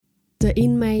The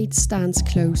inmate stands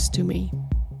close to me.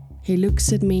 He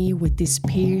looks at me with this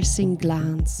piercing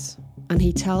glance, and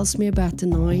he tells me about the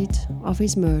night of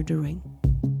his murdering.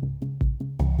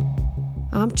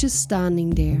 I'm just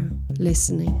standing there,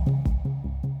 listening.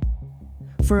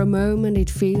 For a moment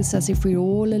it feels as if we're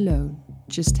all alone,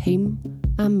 just him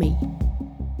and me.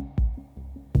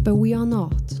 But we are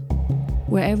not.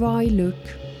 Wherever I look,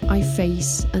 I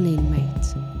face an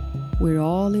inmate. We're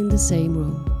all in the same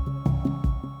room.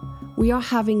 We are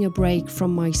having a break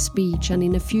from my speech, and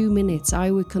in a few minutes I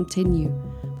will continue.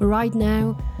 But right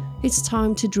now, it's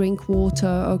time to drink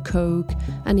water or Coke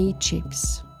and eat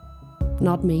chips.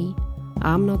 Not me.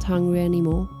 I'm not hungry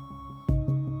anymore.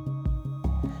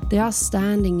 They are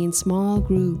standing in small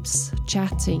groups,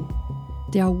 chatting.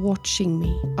 They are watching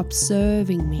me,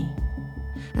 observing me.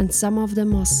 And some of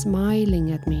them are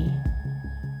smiling at me.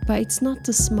 But it's not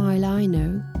the smile I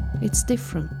know. It's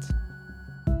different.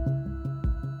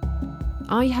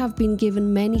 I have been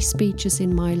given many speeches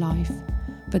in my life,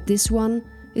 but this one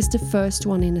is the first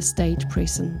one in a state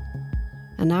prison.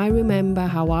 And I remember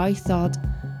how I thought,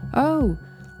 oh,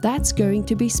 that's going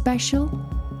to be special.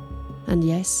 And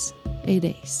yes, it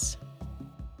is.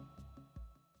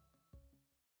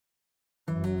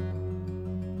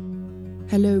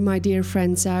 Hello, my dear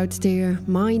friends out there.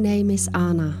 My name is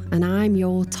Anna, and I'm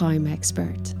your time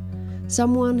expert.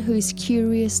 Someone who is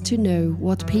curious to know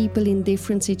what people in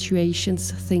different situations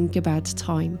think about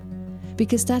time.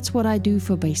 Because that's what I do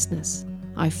for business.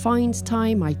 I find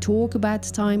time, I talk about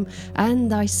time,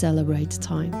 and I celebrate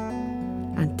time.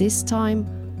 And this time,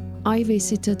 I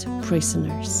visited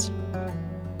prisoners.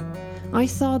 I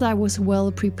thought I was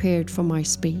well prepared for my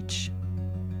speech.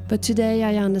 But today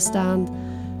I understand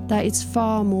that it's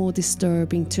far more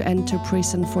disturbing to enter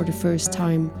prison for the first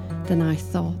time than I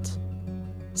thought.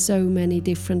 So many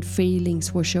different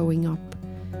feelings were showing up.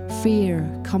 Fear,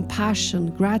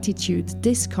 compassion, gratitude,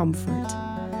 discomfort.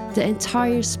 The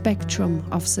entire spectrum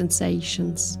of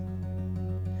sensations.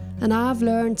 And I've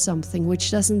learned something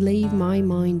which doesn't leave my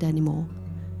mind anymore.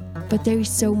 But there is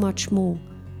so much more.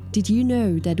 Did you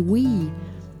know that we,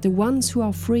 the ones who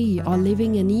are free, are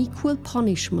living an equal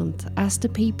punishment as the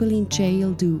people in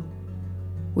jail do?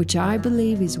 Which I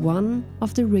believe is one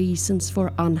of the reasons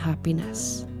for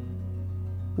unhappiness.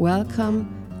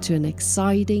 Welcome to an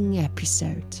exciting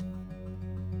episode.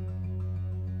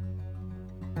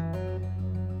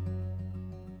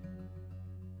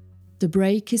 The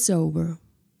break is over.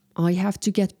 I have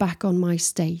to get back on my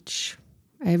stage.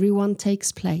 Everyone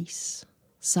takes place.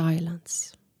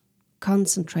 Silence.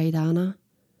 Concentrate, Anna.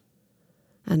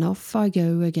 And off I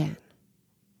go again.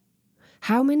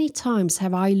 How many times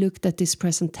have I looked at this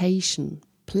presentation?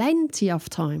 Plenty of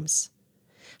times.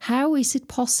 How is it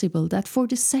possible that for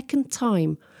the second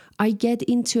time I get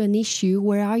into an issue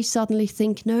where I suddenly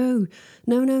think, no,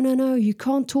 you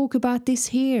can't talk about this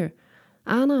here.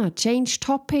 Anna, change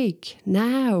topic,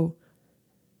 now.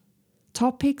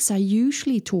 Topics I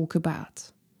usually talk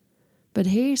about. But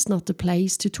here's not the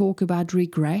place to talk about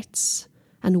regrets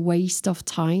and waste of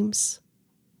times.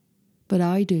 But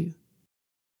I do.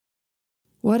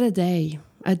 What a day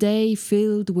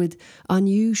filled with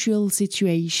unusual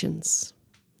situations.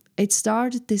 It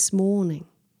started this morning.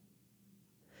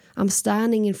 I'm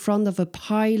standing in front of a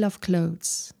pile of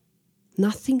clothes.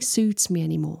 Nothing suits me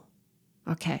anymore.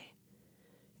 Okay.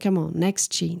 Come on, next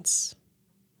jeans.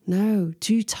 No,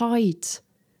 too tight.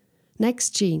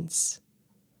 Next jeans.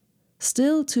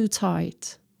 Still too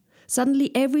tight. Suddenly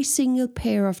every single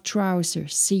pair of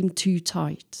trousers seemed too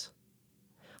tight.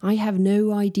 I have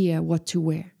no idea what to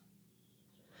wear.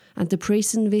 And the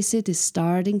prison visit is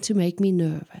starting to make me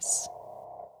nervous.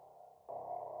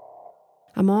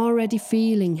 I'm already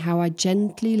feeling how I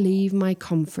gently leave my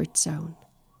comfort zone.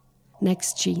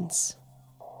 Next jeans.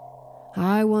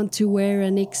 I want to wear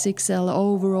an XXL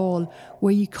overall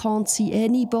where you can't see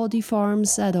any body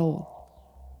forms at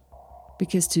all.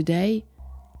 Because today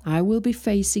I will be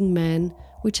facing men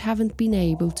which haven't been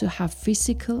able to have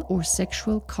physical or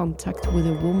sexual contact with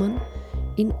a woman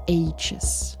in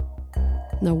ages.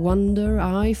 No wonder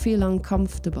I feel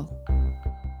uncomfortable.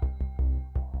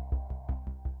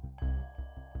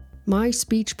 My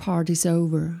speech part is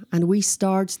over and we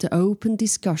start the open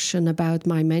discussion about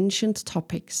my mentioned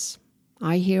topics.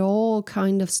 I hear all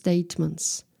kinds of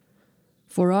statements.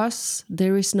 For us,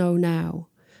 there is no now.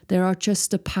 There are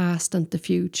just the past and the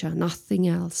future, nothing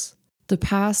else. The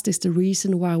past is the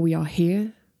reason why we are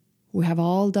here. We have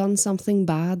all done something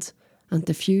bad. And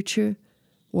the future,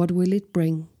 what will it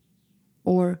bring?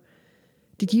 Or,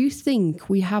 did you think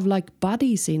we have like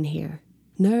buddies in here?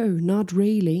 No, not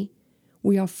really.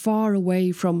 We are far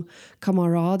away from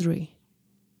camaraderie.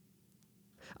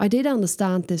 I did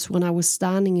understand this when I was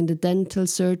standing in the dental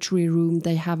surgery room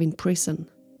they have in prison.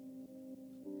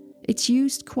 It's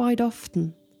used quite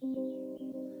often.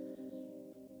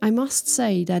 I must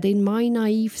say that in my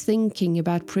naive thinking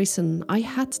about prison, I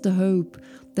had the hope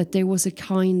that there was a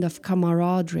kind of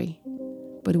camaraderie.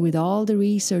 But with all the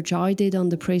research I did on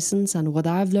the prisons and what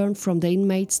I've learned from the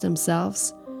inmates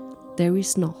themselves, there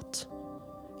is not.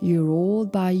 You're all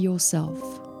by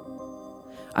yourself.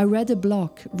 I read a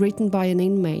blog written by an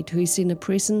inmate who is in a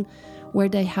prison where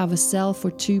they have a cell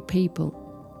for 2 people.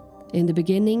 In the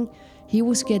beginning, he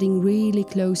was getting really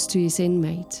close to his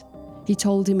inmate. He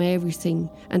told him everything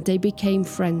and they became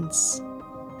friends.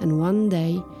 And one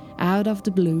day, out of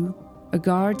the blue, a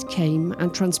guard came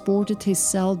and transported his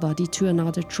cell buddy to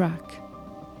another track.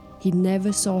 He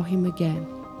never saw him again.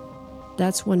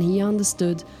 That's when he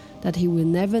understood that he will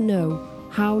never know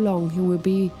how long he will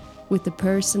be with the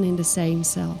person in the same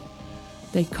cell.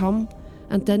 They come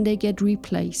and then they get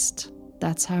replaced.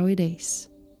 That's how it is.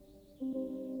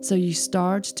 So you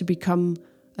start to become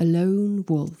a lone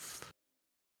wolf.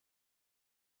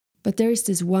 But there is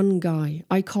this one guy,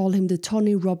 I call him the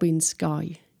Tony Robbins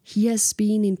guy. He has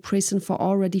been in prison for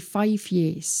already 5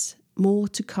 years, more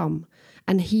to come.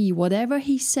 And whatever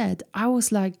he said, I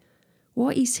was like,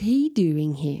 what is he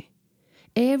doing here?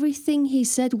 Everything he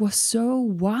said was so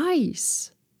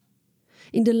wise.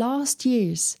 In the last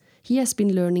years, he has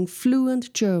been learning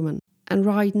fluent German, and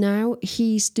right now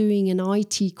he's doing an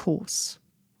IT course.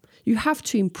 You have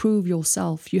to improve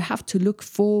yourself, you have to look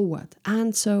forward,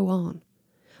 and so on.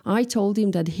 I told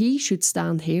him that he should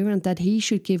stand here and that he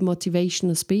should give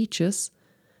motivational speeches.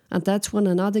 And that's when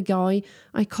another guy,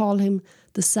 I call him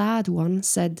the sad one,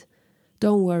 said,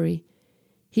 "Don't worry,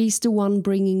 he's the one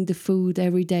bringing the food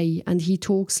every day and he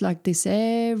talks like this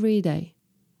every day."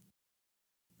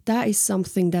 That is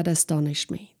something that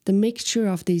astonished me, the mixture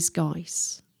of these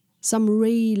guys. Some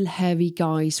real heavy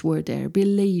guys were there,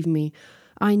 believe me.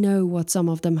 I know what some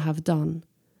of them have done.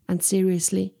 And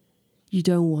seriously, you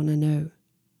don't want to know.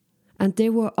 And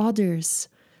there were others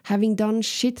having done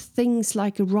shit things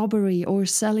like a robbery or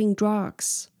selling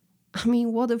drugs. I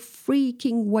mean, what a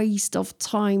freaking waste of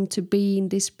time to be in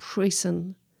this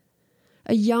prison.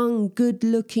 A young,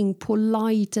 good-looking,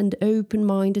 polite and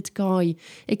open-minded guy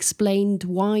explained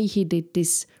why he did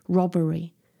this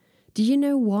robbery. Do you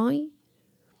know why?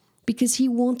 Because he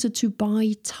wanted to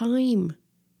buy time.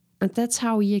 And that's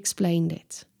how he explained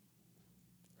it.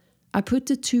 I put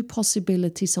the 2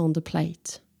 possibilities on the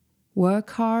plate.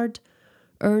 Work hard,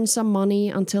 earn some money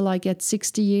until I get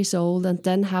 60 years old and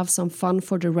then have some fun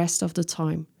for the rest of the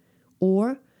time.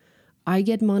 Or I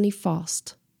get money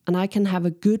fast and I can have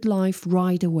a good life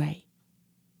right away.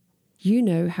 You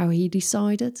know how he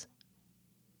decided?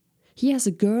 He has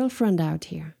a girlfriend out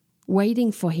here,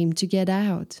 waiting for him to get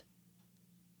out.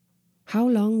 How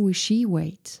long will she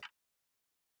wait?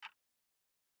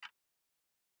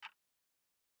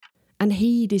 And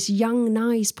he, this young,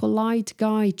 nice, polite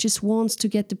guy, just wants to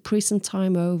get the prison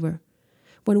time over.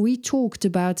 When we talked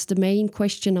about the main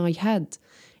question I had,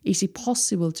 is it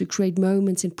possible to create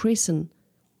moments in prison?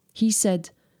 He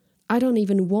said, I don't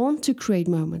even want to create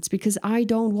moments because I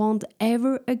don't want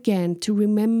ever again to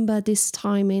remember this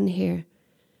time in here.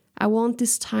 I want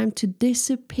this time to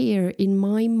disappear in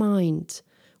my mind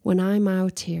when I'm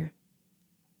out here.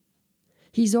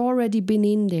 He's already been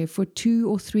in there for 2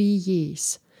 or 3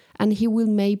 years. And he will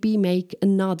maybe make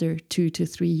another 2 to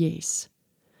 3 years.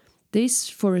 This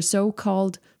for a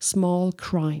so-called small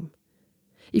crime.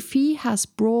 If he has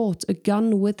brought a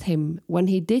gun with him when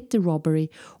he did the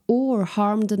robbery or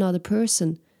harmed another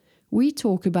person, we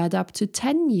talk about up to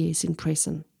 10 years in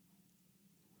prison.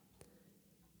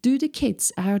 Do the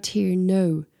kids out here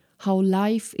know how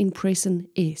life in prison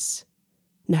is?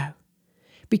 No,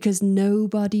 because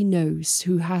nobody knows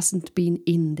who hasn't been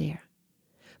in there.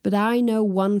 But I know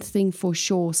one thing for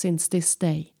sure since this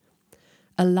day.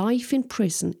 A life in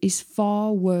prison is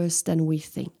far worse than we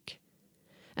think.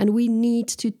 And we need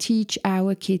to teach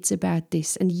our kids about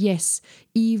this and yes,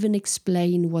 even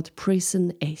explain what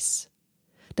prison is.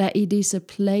 That it is a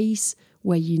place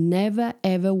where you never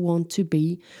ever want to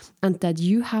be and that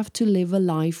you have to live a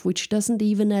life which doesn't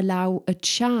even allow a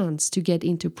chance to get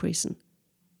into prison.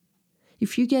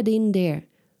 If you get in there,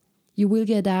 you will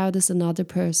get out as another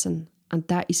person. And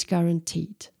that is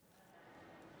guaranteed.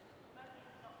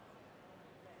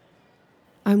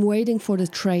 I'm waiting for the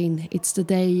train. It's the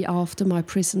day after my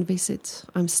prison visit.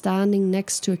 I'm standing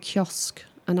next to a kiosk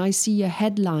and I see a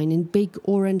headline in big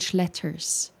orange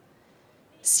letters.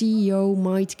 CEO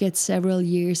might get several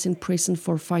years in prison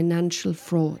for financial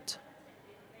fraud.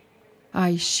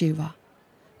 I shiver.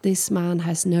 This man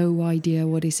has no idea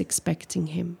what is expecting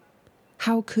him.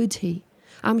 How could he?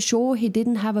 I'm sure he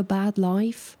didn't have a bad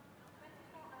life.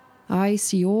 I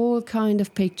see all kind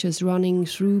of pictures running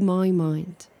through my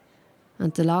mind.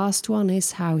 And the last one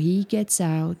is how he gets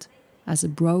out as a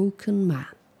broken man.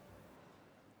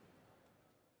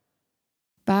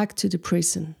 Back to the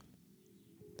prison.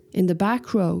 In the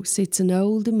back row sits an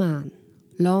older man,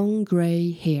 long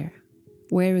grey hair,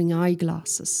 wearing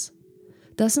eyeglasses.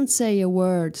 Doesn't say a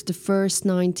word the first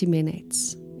 90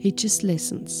 minutes. He just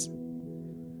listens.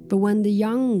 But when the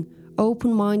young,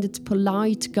 open-minded,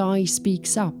 polite guy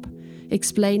speaks up,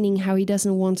 explaining how he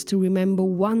doesn't want to remember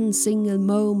one single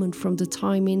moment from the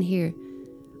time in here,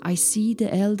 I see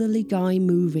the elderly guy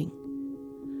moving.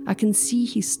 I can see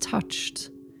he's touched,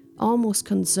 almost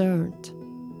concerned,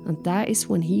 and that is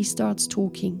when he starts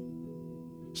talking.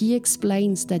 He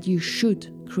explains that you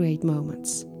should create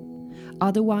moments.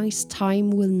 Otherwise,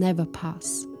 time will never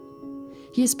pass.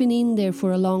 He has been in there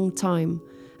for a long time,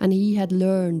 and he had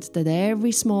learned that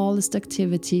every smallest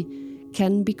activity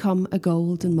can become a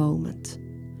golden moment.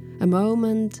 A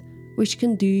moment which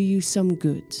can do you some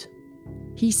good.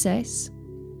 He says,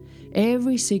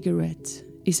 every cigarette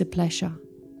is a pleasure.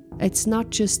 It's not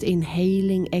just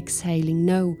inhaling, exhaling.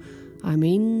 No, I'm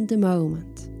in the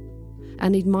moment.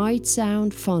 And it might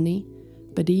sound funny,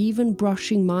 but even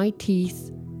brushing my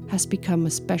teeth has become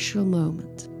a special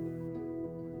moment.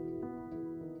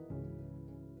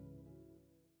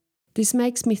 This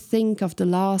makes me think of the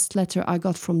last letter I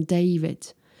got from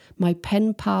David, my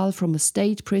pen pal from a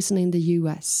state prison in the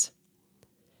US.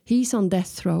 He's on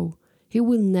death row. He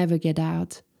will never get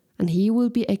out, and he will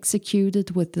be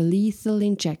executed with the lethal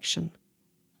injection.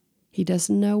 He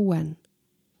doesn't know when.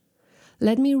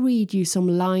 Let me read you some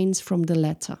lines from the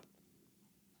letter.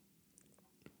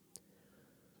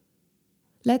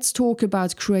 Let's talk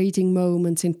about creating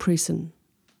moments in prison.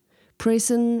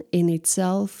 Prison in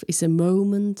itself is a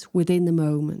moment within a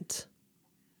moment.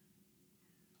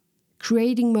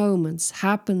 Creating moments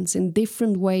happens in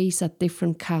different ways at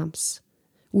different camps.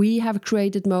 We have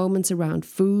created moments around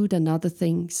food and other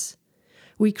things.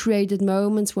 We created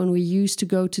moments when we used to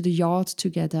go to the yard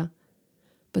together.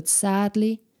 But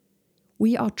sadly,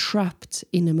 we are trapped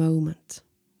in a moment.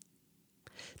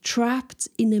 Trapped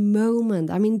in a moment.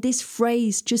 I mean, this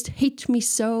phrase just hit me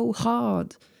so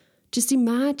hard. Just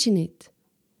imagine it.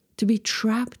 To be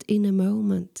trapped in a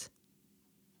moment.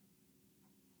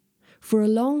 For a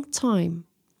long time,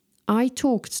 I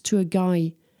talked to a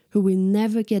guy who will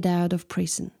never get out of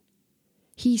prison.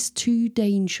 He's too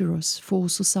dangerous for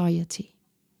society.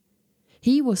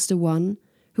 He was the one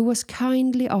who was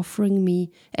kindly offering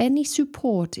me any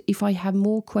support if I have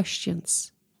more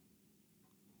questions.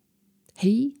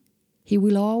 He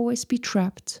will always be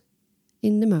trapped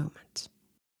in the moment.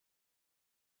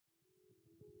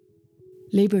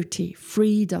 Liberty,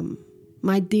 freedom,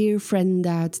 my dear friend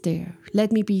out there,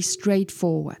 let me be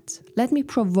straightforward. Let me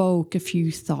provoke a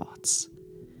few thoughts.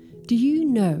 Do you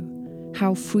know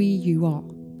how free you are?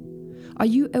 Are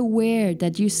you aware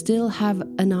that you still have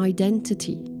an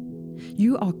identity?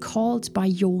 You are called by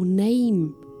your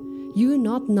name. You're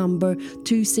not number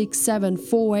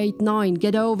 267489,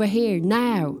 get over here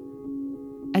now.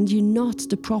 And you're not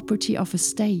the property of a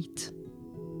state.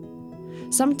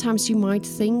 Sometimes you might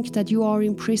think that you are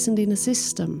imprisoned in a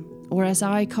system, or as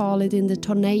I call it, in the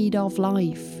tornado of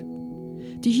life.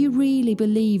 Do you really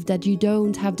believe that you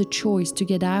don't have the choice to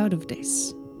get out of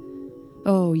this?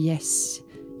 Oh yes,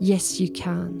 yes you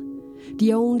can.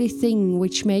 The only thing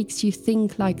which makes you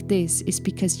think like this is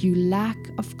because you lack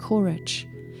of courage.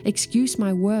 Excuse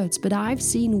my words, but I've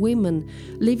seen women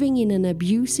living in an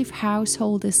abusive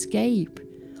household escape.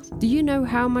 Do you know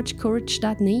how much courage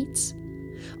that needs?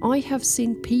 I have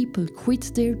seen people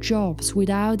quit their jobs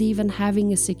without even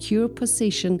having a secure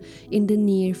position in the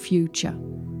near future.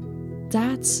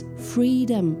 That's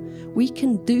freedom. We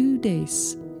can do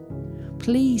this.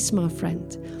 Please, my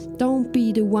friend, don't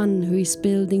be the one who is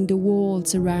building the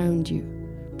walls around you.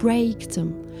 Break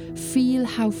them. Feel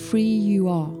how free you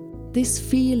are. This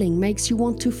feeling makes you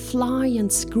want to fly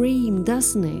and scream,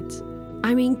 doesn't it?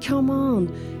 I mean, come on.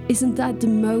 Isn't that the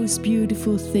most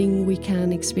beautiful thing we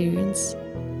can experience?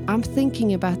 I'm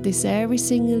thinking about this every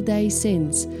single day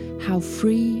since, how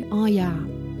free I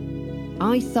am.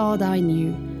 I thought I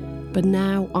knew, but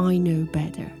now I know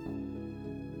better.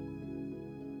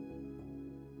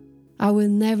 I will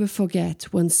never forget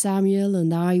when Samuel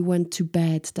and I went to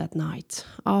bed that night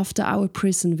after our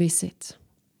prison visit.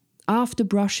 After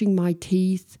brushing my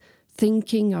teeth,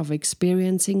 thinking of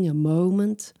experiencing a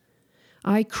moment,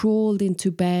 I crawled into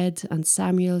bed and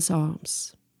Samuel's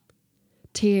arms.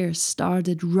 Tears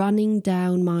started running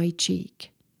down my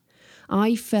cheek.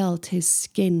 I felt his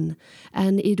skin,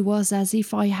 and it was as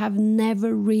if I have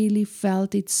never really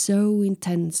felt it so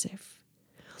intensive.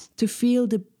 To feel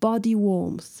the body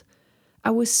warmth. I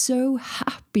was so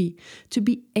happy to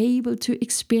be able to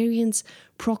experience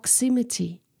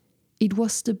proximity. It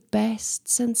was the best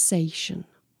sensation.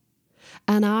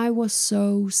 And I was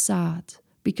so sad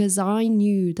because I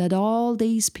knew that all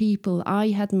these people I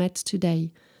had met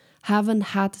today haven't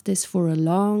had this for a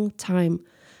long time,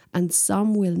 and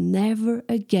some will never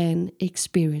again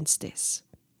experience this.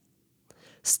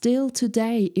 Still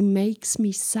today it makes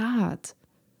me sad.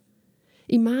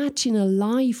 Imagine a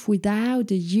life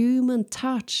without a human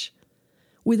touch,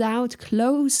 without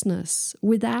closeness,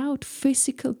 without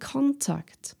physical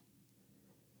contact.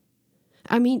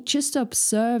 I mean, just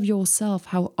observe yourself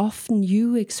how often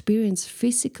you experience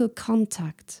physical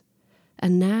contact,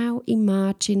 and now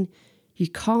imagine you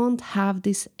can't have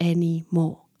this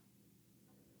anymore.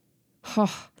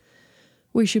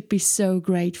 We should be so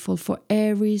grateful for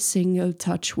every single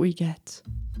touch we get.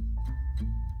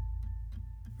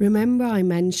 Remember I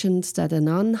mentioned that an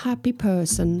unhappy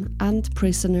person and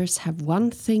prisoners have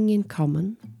one thing in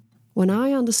common? When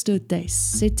I understood this,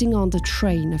 sitting on the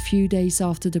train a few days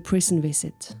after the prison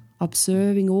visit,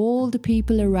 observing all the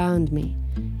people around me,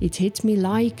 it hit me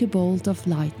like a bolt of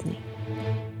lightning.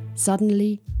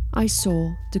 Suddenly, I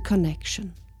saw the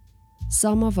connection.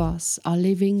 Some of us are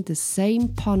living the same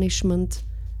punishment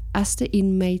as the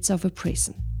inmates of a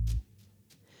prison.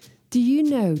 Do you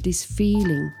know this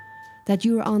feeling that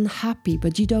you're unhappy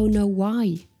but you don't know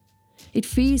why? It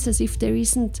feels as if there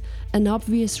isn't an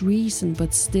obvious reason,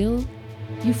 but still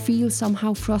you feel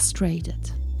somehow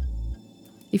frustrated.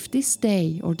 If this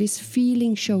day or this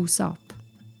feeling shows up,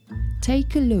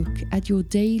 take a look at your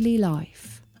daily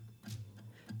life.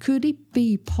 Could it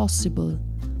be possible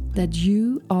that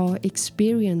you are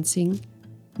experiencing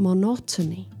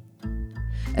monotony?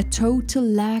 A total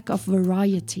lack of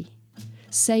variety,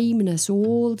 sameness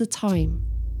all the time.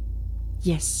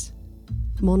 Yes,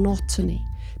 monotony.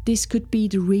 This could be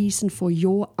the reason for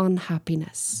your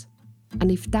unhappiness. And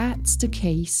if that's the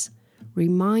case,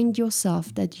 remind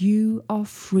yourself that you are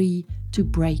free to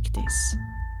break this.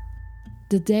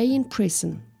 The day in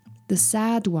prison, the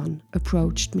sad one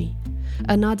approached me.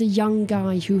 Another young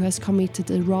guy who has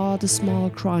committed a rather small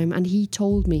crime, and he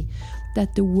told me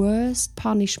that the worst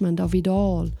punishment of it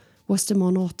all was the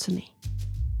monotony.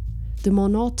 The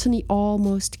monotony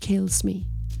almost kills me.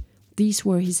 These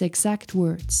were his exact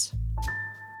words.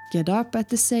 Get up at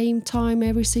the same time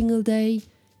every single day,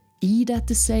 eat at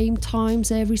the same times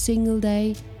every single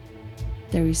day.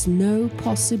 There is no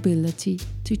possibility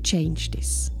to change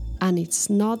this, and it's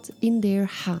not in their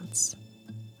hands.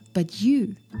 But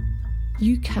you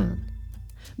can.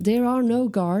 There are no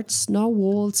guards, no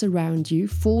walls around you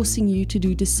forcing you to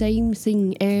do the same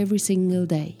thing every single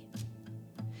day.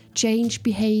 Change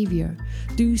behavior,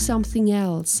 do something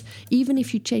else. Even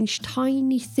if you change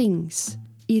tiny things,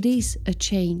 it is a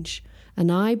change,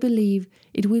 and I believe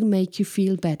it will make you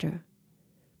feel better.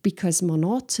 Because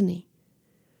monotony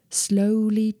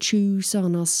slowly chews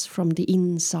on us from the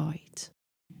inside.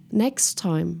 Next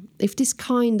time, if this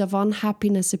kind of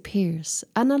unhappiness appears,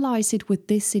 analyze it with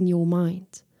this in your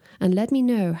mind, and let me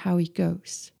know how it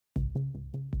goes.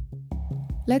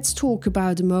 Let's talk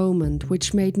about a moment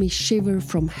which made me shiver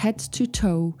from head to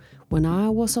toe when I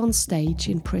was on stage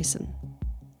in prison.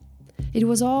 It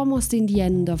was almost in the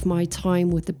end of my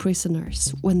time with the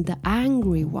prisoners when the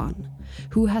angry one,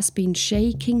 who has been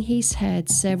shaking his head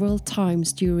several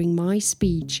times during my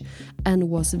speech and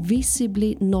was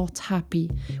visibly not happy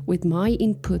with my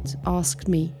input, asked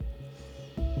me,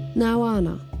 "Now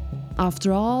Anna,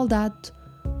 after all that,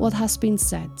 what has been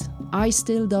said, I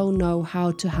still don't know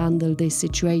how to handle this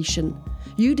situation.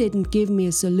 You didn't give me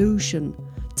a solution.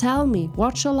 Tell me,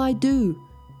 what shall I do?"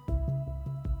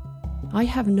 I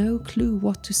have no clue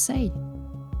what to say.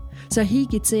 So he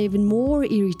gets even more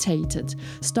irritated,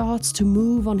 starts to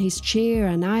move on his chair,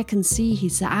 and I can see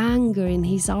his anger in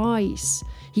his eyes.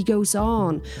 He goes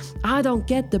on, "I don't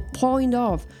get the point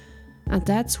of..." And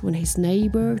that's when his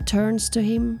neighbor turns to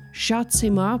him, shuts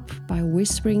him up by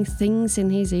whispering things in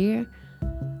his ear,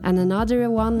 and another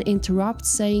one interrupts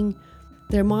saying,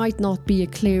 "There might not be a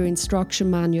clear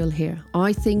instruction manual here.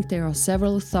 I think there are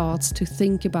several thoughts to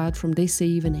think about from this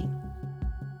evening."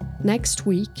 Next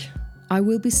week, I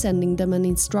will be sending them an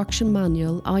instruction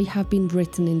manual I have been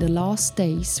written in the last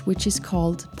days, which is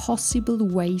called Possible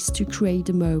Ways to Create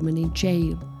a Moment in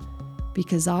Jail,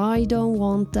 because I don't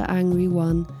want the angry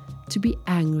one to be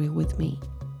angry with me.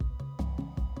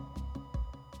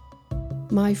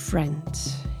 My friend,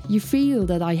 you feel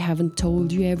that I haven't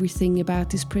told you everything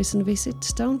about this prison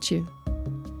visit, don't you?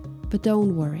 But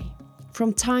don't worry.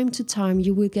 From time to time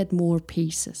you will get more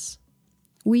pieces.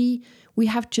 We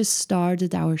have just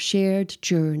started our shared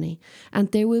journey,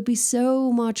 and there will be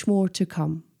so much more to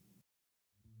come.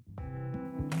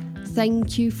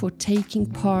 Thank you for taking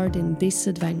part in this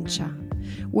adventure,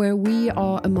 where we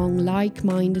are among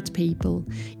like-minded people,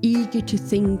 eager to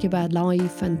think about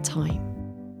life and time.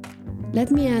 Let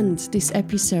me end this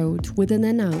episode with an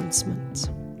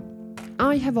announcement.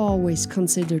 I have always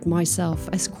considered myself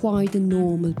as quite a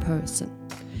normal person,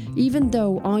 even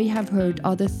though I have heard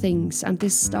other things, and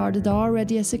this started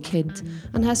already as a kid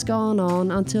and has gone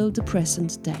on until the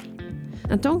present day.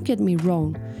 And don't get me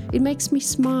wrong, it makes me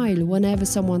smile whenever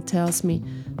someone tells me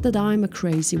that I'm a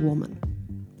crazy woman.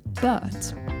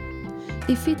 But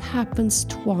if it happens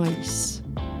twice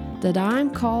that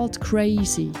I'm called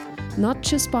crazy, not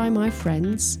just by my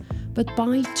friends, but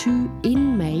by 2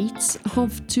 inmates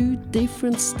of 2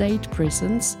 different state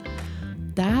prisons,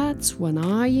 that's when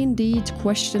I indeed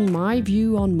question my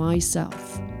view on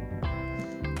myself.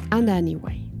 And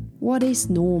anyway, what is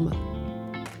normal?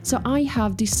 So I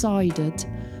have decided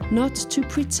not to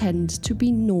pretend to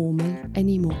be normal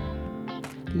anymore.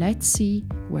 Let's see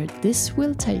where this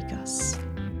will take us.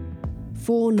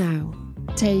 For now,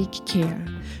 take care,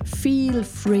 feel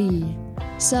free,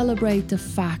 celebrate the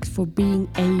fact for being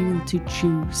able to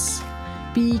choose.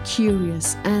 Be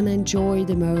curious and enjoy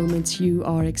the moments you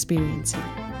are experiencing.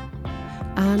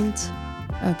 And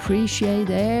appreciate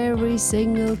every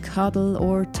single cuddle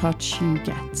or touch you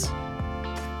get.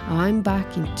 I'm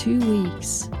back in 2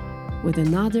 weeks with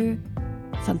another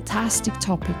fantastic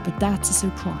topic, but that's a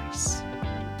surprise.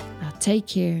 Now take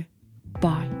care.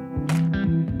 Bye.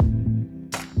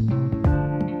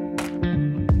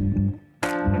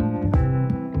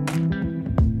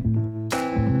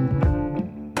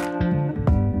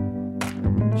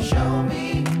 Show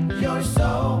me your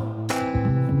soul.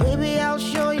 Baby, I'll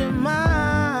show you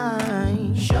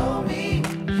mine. Show me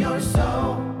your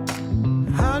soul.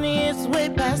 Honey, it's way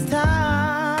past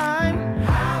time.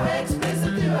 How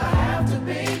explicit do I have to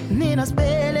be? Need I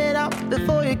spell it out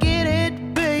before you give